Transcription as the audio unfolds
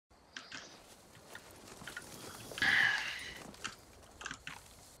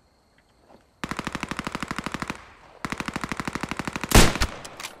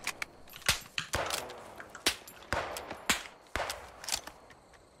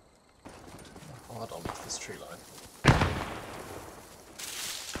hard on with this tree line.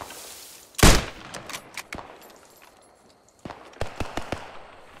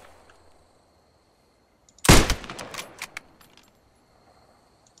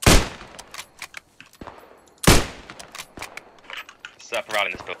 Stop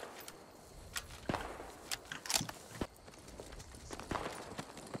routing this building.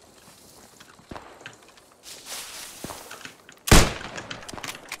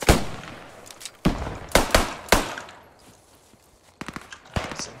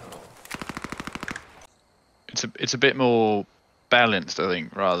 It's a bit more balanced, I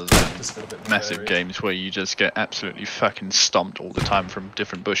think, rather than massive varied. games where you just get absolutely fucking stomped all the time from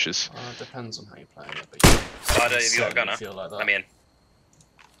different bushes. It depends on how you're playing it, but you Have you got a gunner? feel like that. Let me in.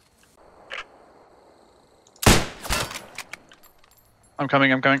 I'm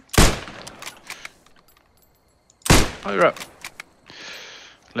coming. Oh, you're up.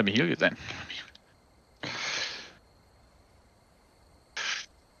 Let me heal you then.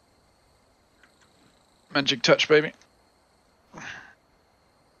 Magic touch, baby.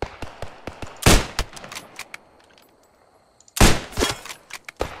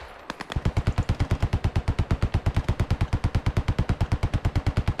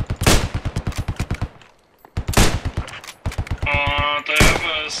 They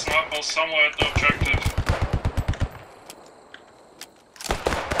have a sniper somewhere at the objective.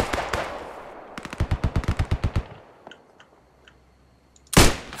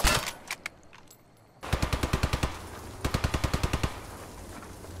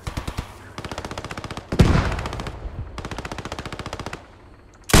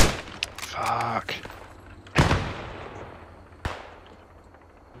 Fuck.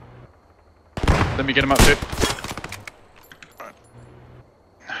 Let me get him up too.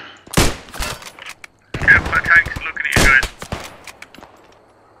 Yeah, my tank's looking at you guys.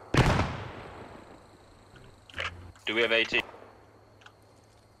 Do we have AT?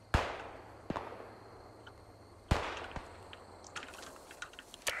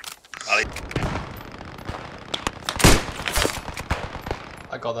 Ali.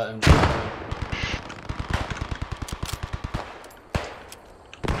 I got that MG.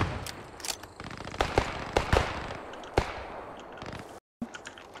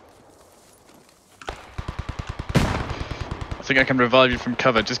 I think I can revive you from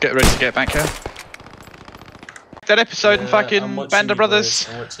cover. Just get ready to get back here. That episode in fucking Band of Brothers.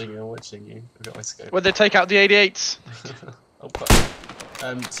 I'm watching you. I've got my scope. Where they take out the 88s. Oh, but,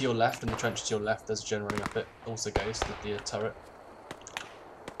 to your left, in the trench to your left, there's a gen running up it. Also goes to the turret.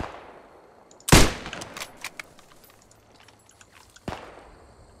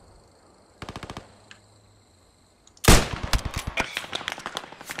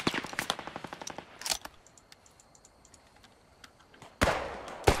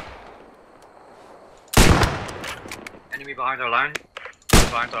 Enemy behind our line.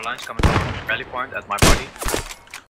 Behind our lines coming from rally point at my body.